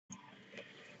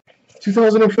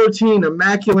2014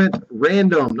 Immaculate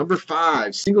Random, number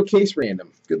 5, single case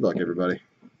random. Good luck, everybody.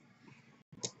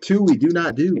 2 we do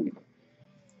not do.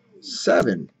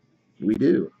 7 we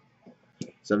do.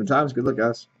 7 times. Good luck,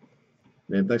 guys.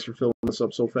 Man, thanks for filling this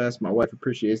up so fast. My wife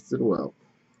appreciates it well.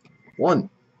 1,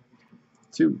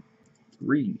 2,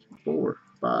 3, 4,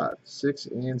 5, 6,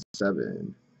 and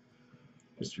 7.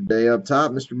 Mr. Day up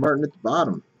top, Mr. Martin at the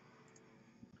bottom.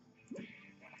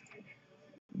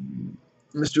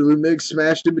 Mr. Lou Miggs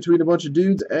smashed in between a bunch of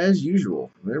dudes as usual.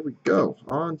 There we go.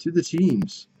 On to the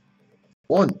teams.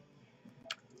 1,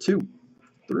 2,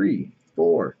 3,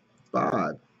 4,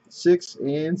 5, 6,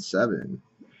 and 7.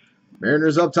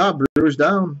 Mariners up top, Brewers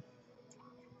down.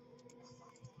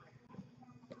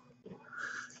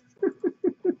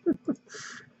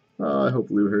 I hope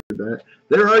Lou heard that.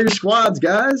 There are your squads,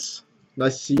 guys.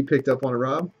 Nice to see you picked up on it,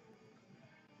 Rob.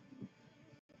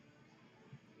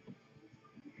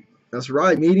 That's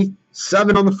right, Meaty.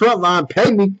 7 on the front line.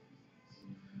 Pay me.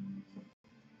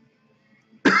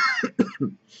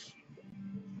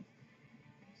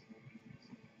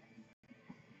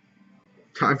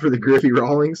 Time for the Griffey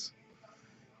Rawlings.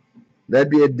 That'd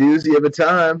be a doozy of a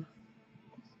time.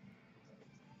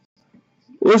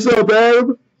 What's up,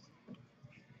 babe?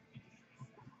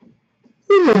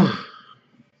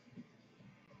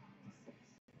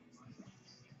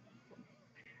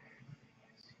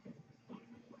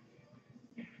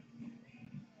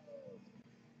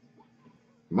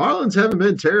 Marlins haven't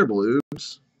been terrible,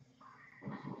 oops.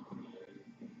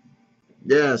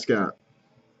 Yeah, Scott.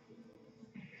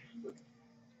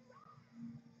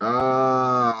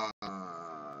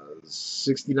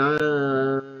 69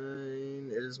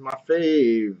 is my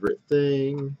favorite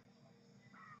thing.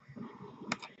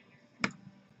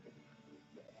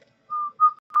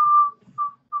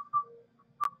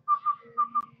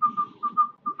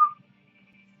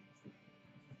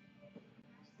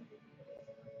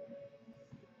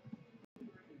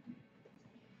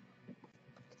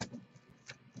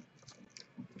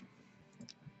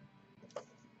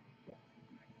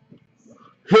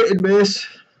 Hit and miss,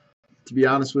 to be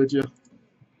honest with you.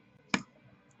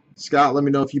 Scott, let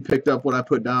me know if you picked up what I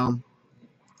put down.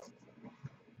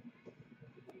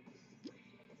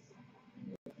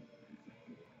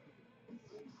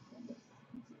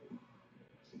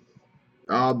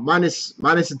 Minus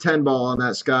a 10 ball on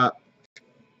that, Scott.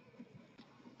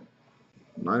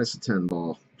 Minus a 10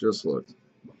 ball. Just looked.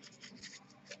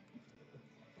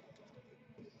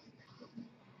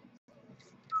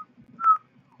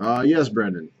 Yes,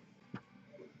 Brendan.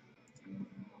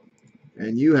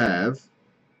 And you have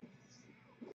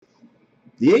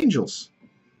the Angels,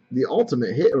 the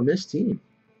ultimate hit or miss team.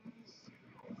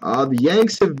 The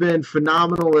Yanks have been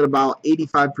phenomenal in about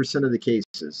 85% of the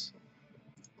cases.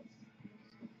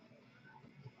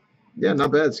 Yeah,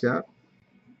 not bad, Scott.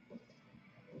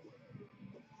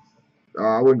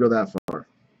 I wouldn't go that far.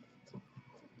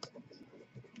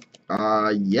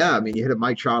 Yeah, I mean, you hit a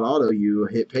Mike Trout auto, you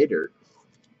hit pay dirt.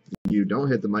 You don't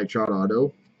hit the Mike Trout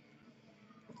auto,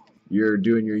 you're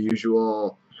doing your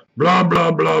usual blah,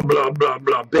 blah, blah, blah, blah,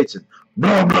 blah, Bateson.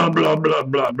 Blah, blah, blah, blah,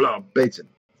 blah, blah, Bateson.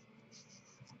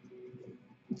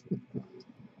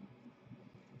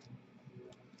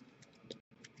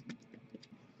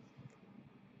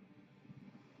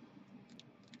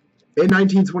 In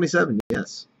 1927,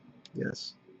 yes.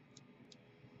 Yes.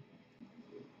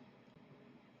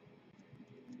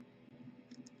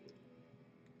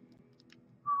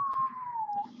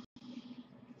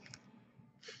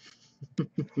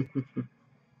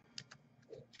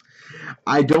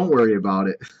 I don't worry about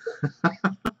it.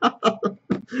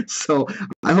 So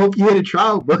I hope you hit a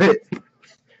Trout, but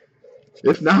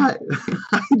if not,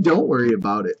 I don't worry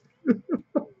about it.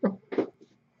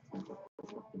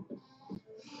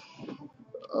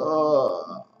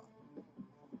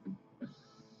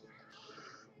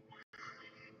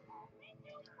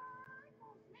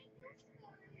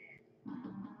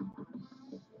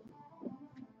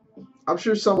 I'm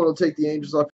sure someone will take the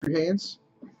Angels off your hands.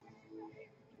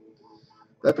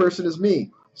 That person is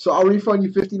me. So I'll refund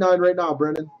you $59 right now,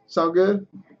 Brendan. Sound good?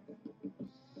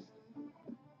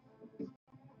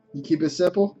 You keep it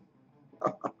simple?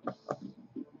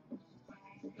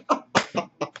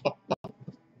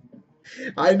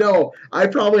 I know. I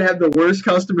probably have the worst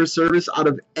customer service out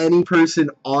of any person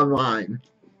online.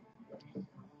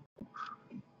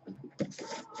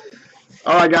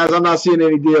 All right, guys. I'm not seeing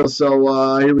any deals,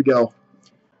 so here we go.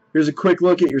 Here's a quick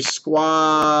look at your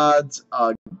squads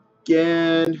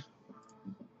again.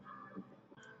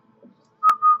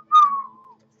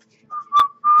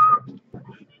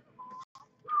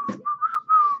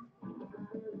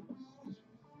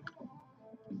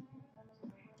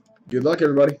 Good luck,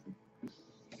 everybody.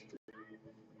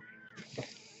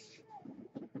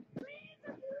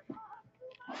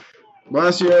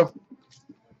 Bless you.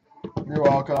 You're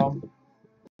welcome.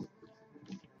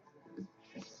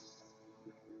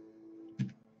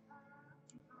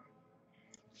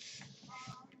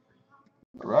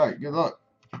 All right, good luck.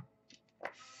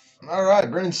 All right,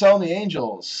 Brennan selling the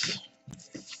Angels.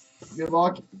 Good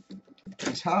luck,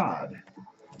 Todd.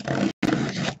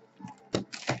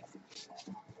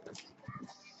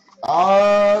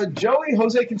 Joey,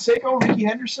 Jose Canseco, Ricky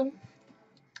Henderson.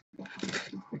 I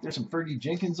think there's some Fergie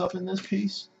Jenkins up in this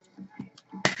piece.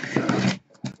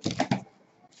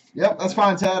 Yep, that's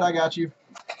fine, Ted. I got you.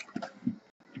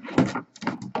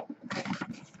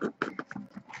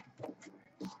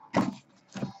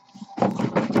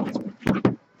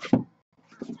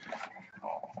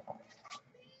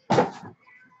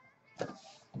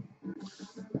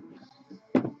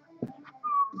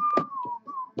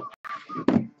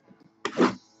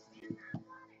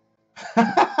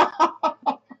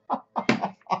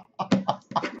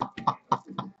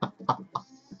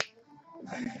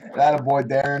 Attaboy,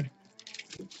 Darren.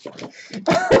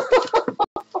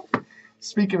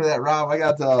 Speaking of that, Rob, I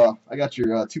got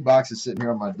your 2 boxes sitting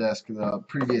here on my desk. The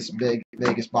previous big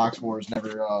Vegas box wars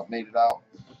never made it out.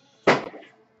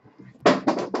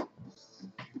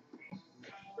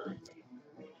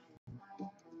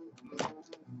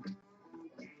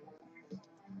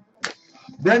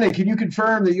 Brendan, can you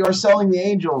confirm that you are selling the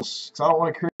Angels? Because I don't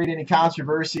want to create any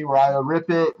controversy where I rip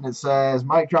it and it says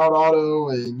Mike Trout auto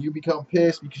and you become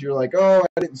pissed because you're like, oh,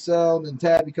 I didn't sell, and then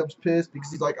Tad becomes pissed because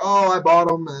he's like, oh, I bought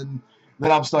them, and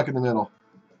then I'm stuck in the middle.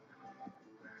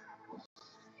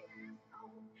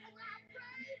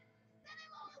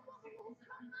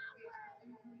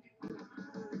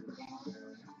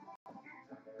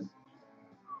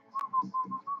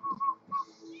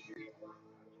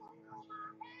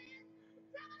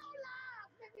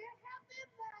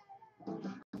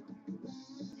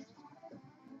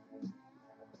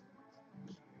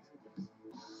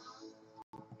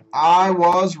 I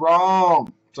was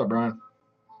wrong. What's up, Brian?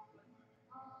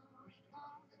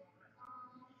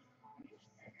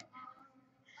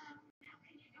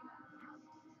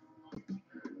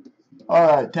 All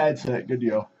right, Tad set. Good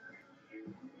deal.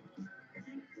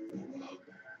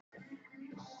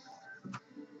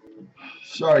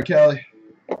 Sorry, Kelly.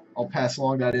 I'll pass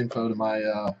along that info to my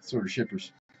sort of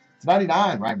shippers. It's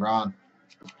 99, Ryan Braun.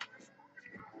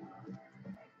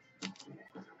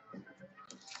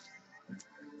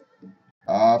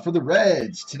 For the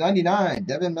Reds, to 99,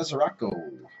 Devin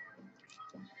Mesoraco.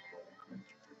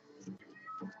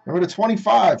 Number to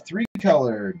 25,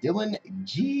 3-color, Dylan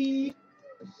G.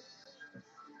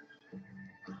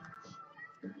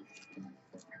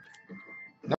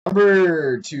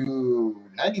 Number to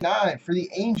 99 for the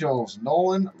Angels,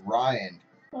 Nolan Ryan.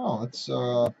 Oh, that's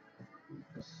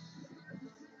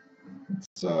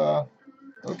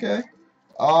okay.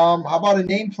 How about a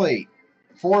nameplate?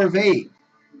 4 of 8.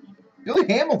 Billy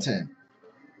Hamilton.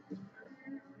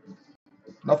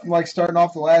 Nothing like starting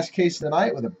off the last case of the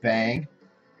night with a bang.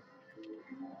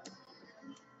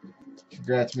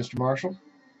 Congrats, Mr. Marshall.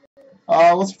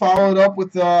 Let's follow it up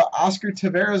with Oscar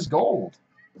Taveras Gold.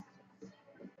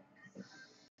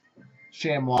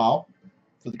 ShamWow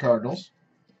for the Cardinals.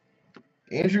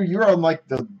 Andrew, you're on like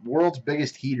the world's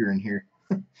biggest heater in here.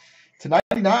 To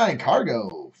 99,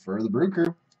 Cargo for the Brew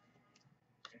Crew.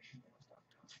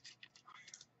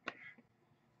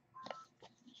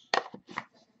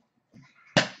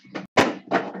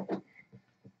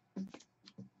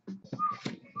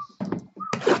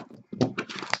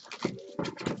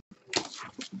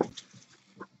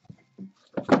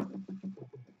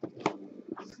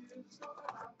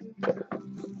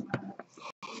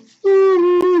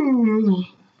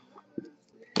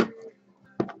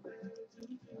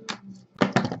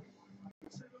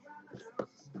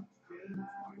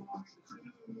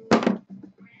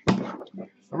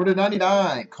 Number to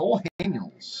 99, Cole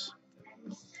Daniels.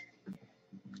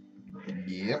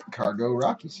 Yep, Cargo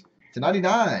Rockies. To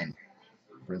 99,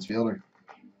 Prince Fielder.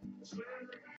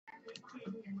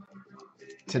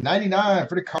 To 99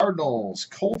 for the Cardinals,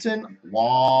 Colton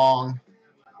Wong.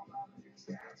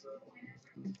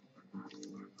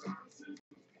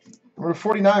 Number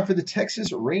 49 for the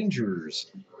Texas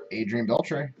Rangers, Adrian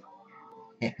Beltre.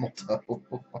 Hamilton.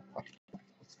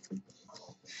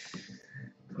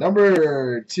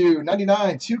 Number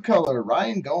 299, 2-color,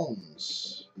 Ryan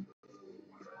Gomes.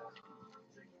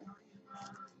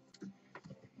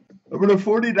 Number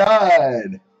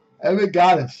 49, Evan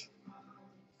Goddess.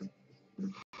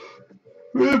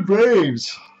 For the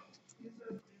Braves,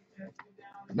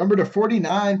 Number to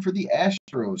 49 for the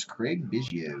Astros, Craig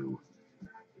Biggio.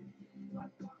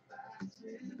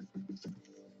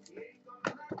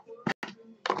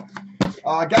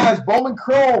 Guys, Bowman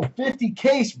Chrome 50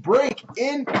 case break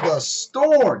in the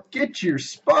store. Get your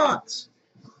spots.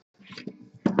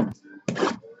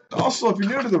 Also, if you're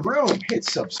new to the room, hit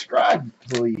subscribe,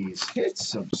 please. Hit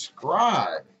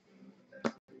subscribe.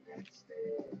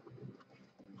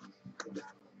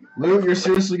 Lou, you're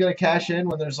seriously going to cash in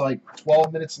when there's like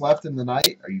 12 minutes left in the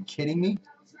night? Are you kidding me?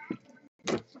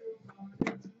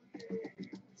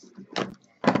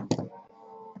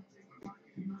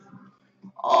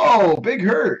 Oh, Big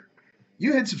Hurt.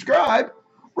 You hit subscribe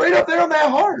right up there on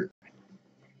that heart.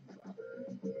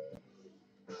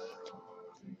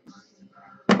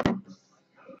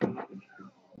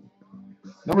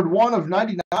 Numbered 1 of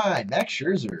 99, Max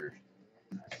Scherzer.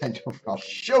 I'll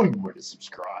show you where to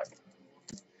subscribe.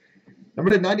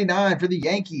 Number 99 for the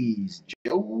Yankees,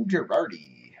 Joe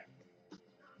Girardi.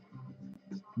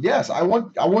 Yes, I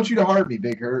want you to heart me,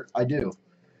 Big Hurt. I do.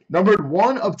 Numbered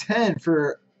 1 of 10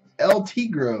 for El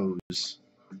Tigros,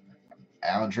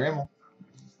 Alan Trammell.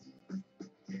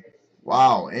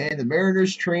 Wow, and the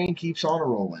Mariners train keeps on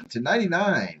rolling. To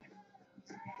 99,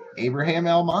 Abraham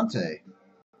Almonte.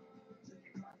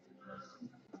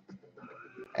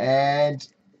 And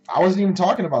I wasn't even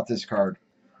talking about this card.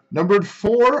 Numbered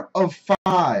 4 of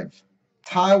 5,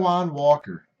 Taiwan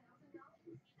Walker.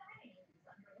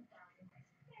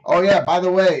 Oh, yeah, by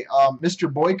the way,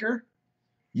 Mr. Boyker,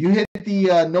 you hit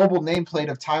the noble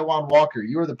nameplate of Taiwan Walker.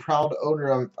 You are the proud owner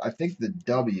of, I think, the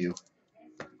W.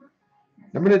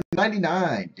 Number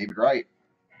 99, David Wright.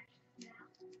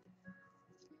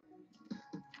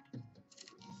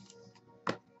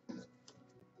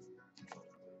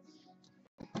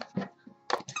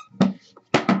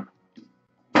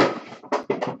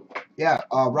 Yeah,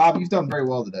 Rob, you've done very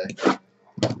well today.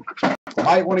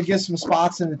 Might want to get some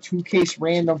spots in the 2-case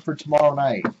random for tomorrow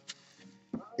night.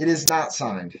 It is not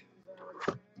signed.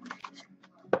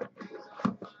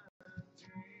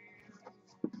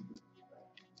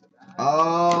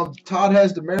 Todd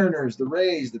has the Mariners, the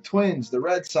Rays, the Twins, the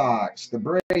Red Sox, the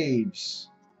Braves,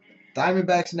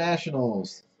 Diamondbacks,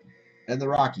 Nationals, and the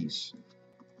Rockies.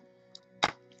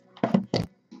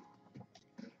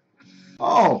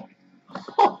 Oh.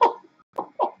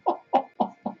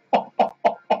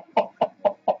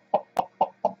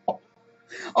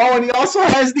 Oh, and he also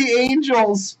has the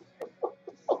Angels,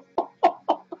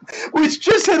 which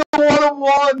just hit a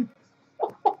 1-of-1.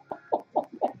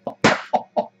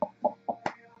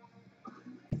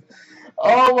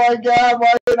 Oh my God,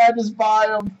 why didn't I just buy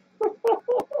them?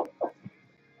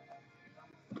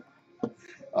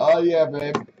 Oh yeah,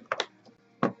 babe.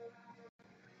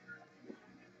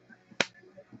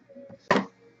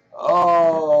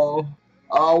 Oh,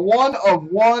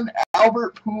 1-of-1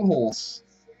 Albert Pujols.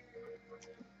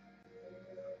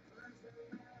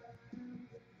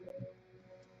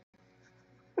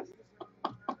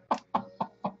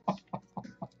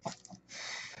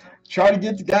 Try to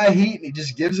get the guy heat, and he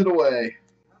just gives it away.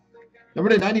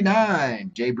 Number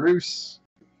 99, Jay Bruce.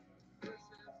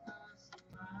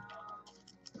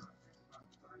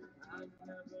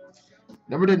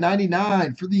 Number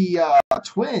 99 for the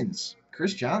Twins,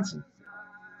 Chris Johnson.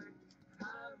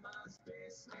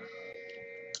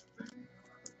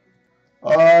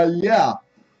 Yeah.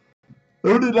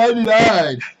 Number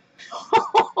 99,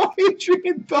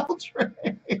 Adrian Beltre.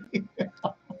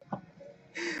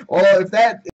 Well, if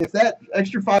that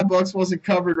extra $5 wasn't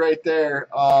covered right there,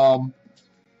 how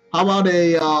about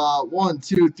a 1,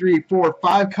 2, 3, 4,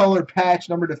 5-color patch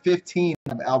number to 15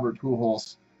 of Albert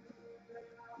Pujols?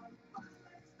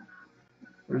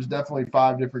 There's definitely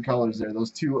 5 different colors there.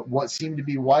 Those two, what seem to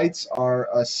be whites, are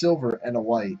a silver and a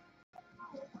white.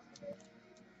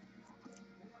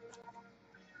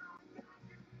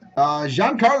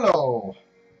 Giancarlo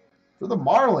for the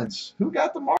Marlins. Who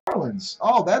got the Marlins?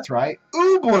 Oh, that's right.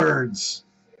 Ooblers.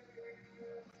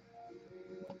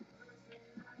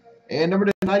 And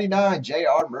number 99,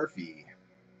 J.R. Murphy.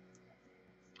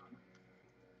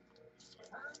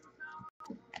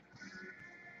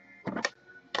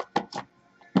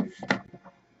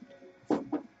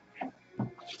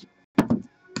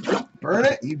 Burn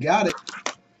it. You got it.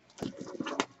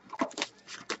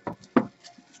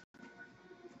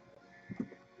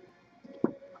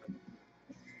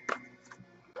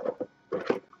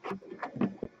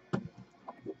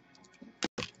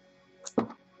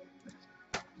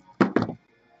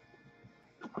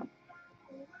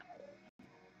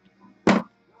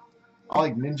 I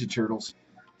like Ninja Turtles.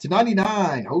 To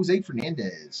 99, Jose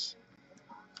Fernandez.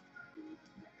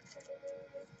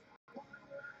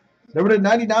 Number to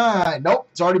 99. Nope,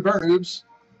 it's already burnt, Oops.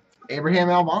 Abraham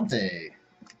Almonte.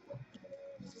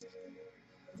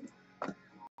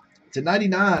 To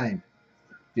 99.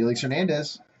 Felix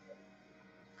Hernandez.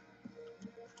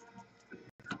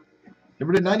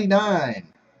 Number to 99.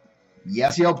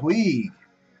 Yasiel Puig.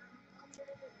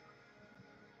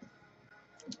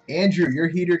 Andrew, your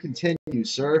heater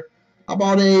continues, sir. How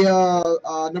about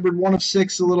a numbered 1 of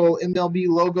 6, a little MLB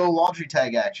logo laundry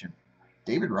tag action?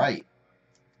 David Wright.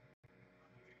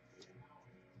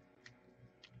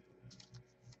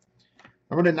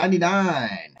 Number to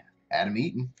 99, Adam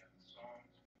Eaton.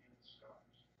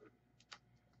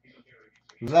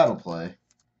 That'll play.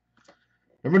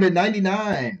 Number to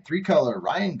 99, 3-color,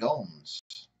 Ryan Gomes.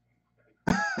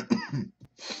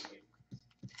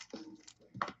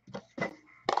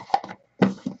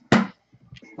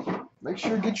 Make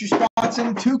sure to get your spots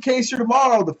in 2-caser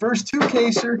tomorrow. The first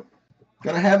 2-caser.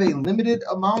 Going to have a limited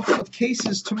amount of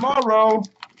cases tomorrow.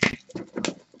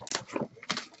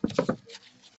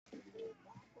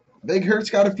 Big Hurt's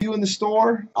got a few in the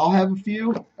store. I'll have a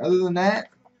few. Other than that,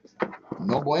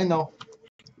 no bueno.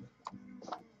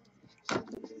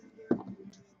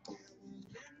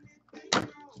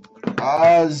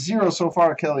 Zero so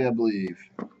far, Kelly, I believe.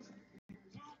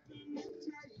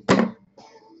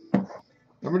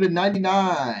 Number to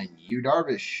 99, Yu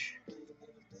Darvish.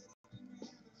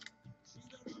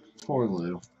 Poor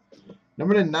Lou.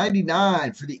 Number to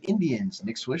 99 for the Indians,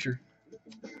 Nick Swisher.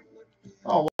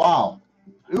 Oh, wow.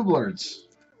 Ublerds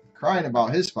crying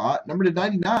about his spot. Number to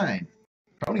 99,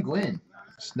 Tony Gwynn.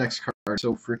 This next card is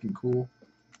so freaking cool.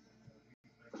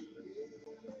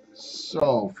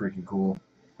 So freaking cool.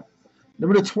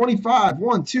 Number to 25,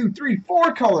 1, 2, 3,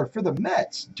 4-color for the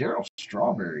Mets, Darryl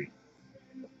Strawberry.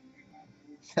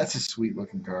 That's a sweet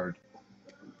looking card.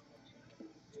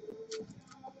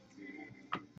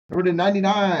 Number to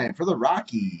 99 for the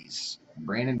Rockies,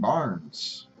 Brandon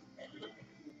Barnes.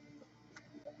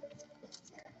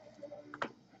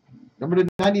 Number to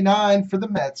 99 for the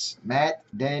Mets, Matt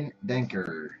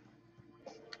Denker.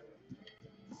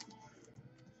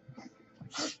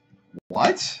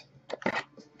 What?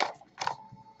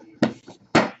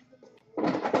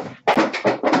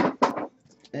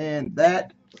 And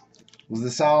that was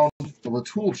the sound of a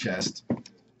tool chest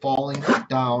falling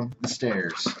down the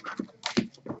stairs.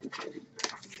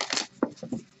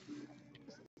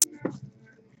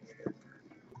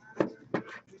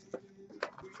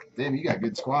 Damn, you got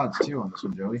good squads too on this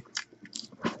one, Joey.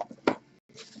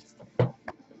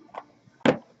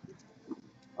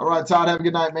 All right, Todd, have a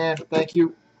good night, man. Thank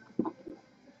you.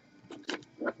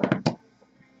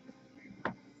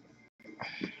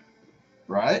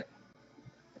 Right?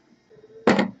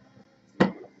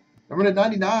 Number to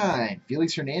 99,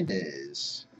 Felix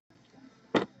Hernandez.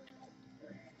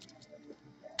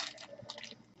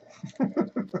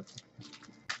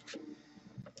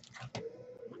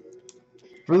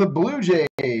 For the Blue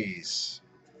Jays,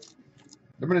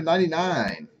 number to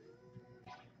 99,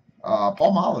 Paul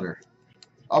Molitor.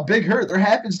 A Big Hurt. There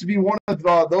happens to be one of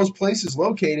those places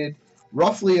located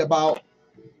roughly about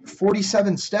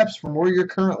 47 steps from where you're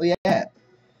currently at.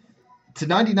 To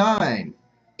 99,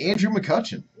 Andrew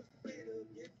McCutchen.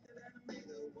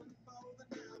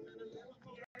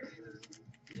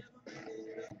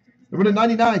 Number to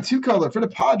 99, 2-color for the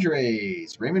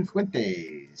Padres, Raymond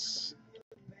Fuentes.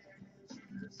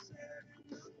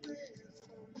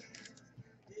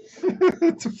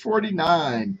 To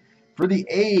 49 for the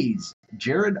A's,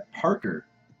 Jared Parker.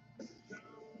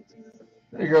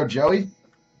 There you go, Joey.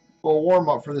 A little warm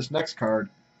up for this next card.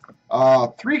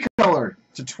 3-color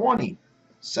to 20,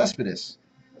 Cespedes.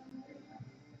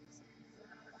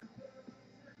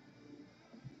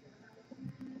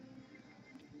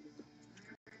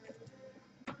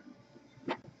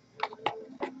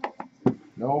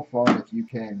 No fun if you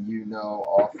can,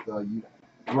 off the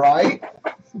right.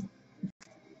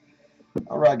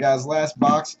 All right, guys, last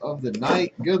box of the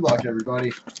night. Good luck,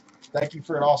 everybody. Thank you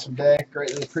for an awesome day.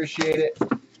 Greatly appreciate it.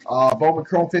 Bowman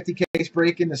Chrome 50 case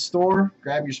break in the store.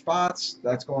 Grab your spots.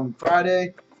 That's going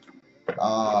Friday.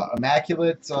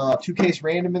 Immaculate 2-case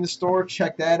random in the store.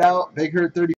 Check that out.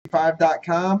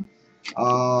 BigHerd35.com.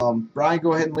 Brian,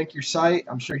 go ahead and link your site.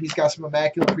 I'm sure he's got some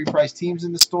Immaculate pre-priced teams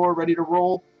in the store ready to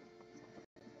roll.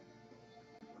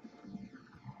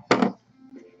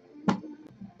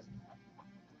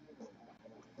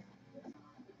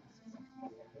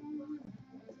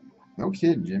 No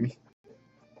kidding, Jimmy.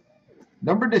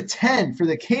 Number to 10 for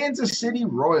the Kansas City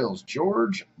Royals,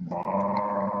 George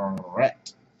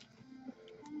Brett.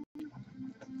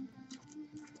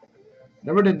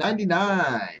 Number to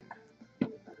 99,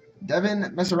 Devin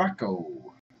Mesoraco.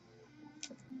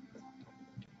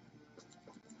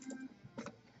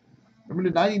 Number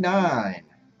to 99,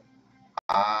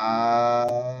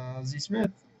 Ozzie Smith.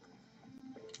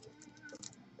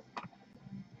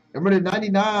 Number to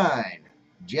 99,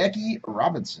 Jackie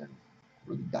Robinson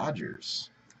for the Dodgers.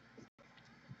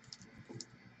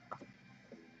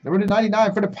 Number to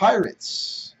 99 for the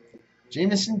Pirates,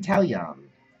 Jameson Taillon.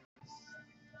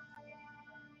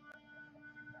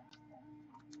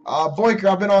 Boyker,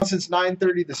 I've been on since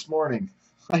 9:30 this morning.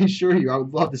 I assure you, I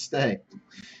would love to stay.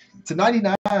 To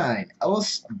 99,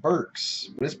 Ellis Burks.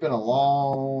 But it's been a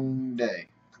long day.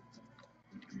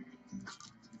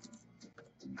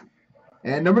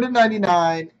 And number to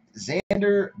 99,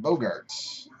 Xander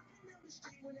Bogaerts.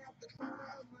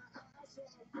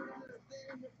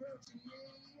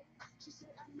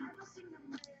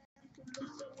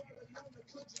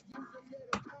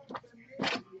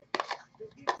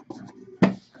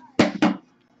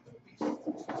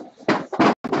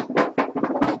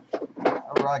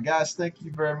 All right, guys, thank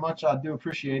you very much. I do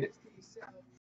appreciate it.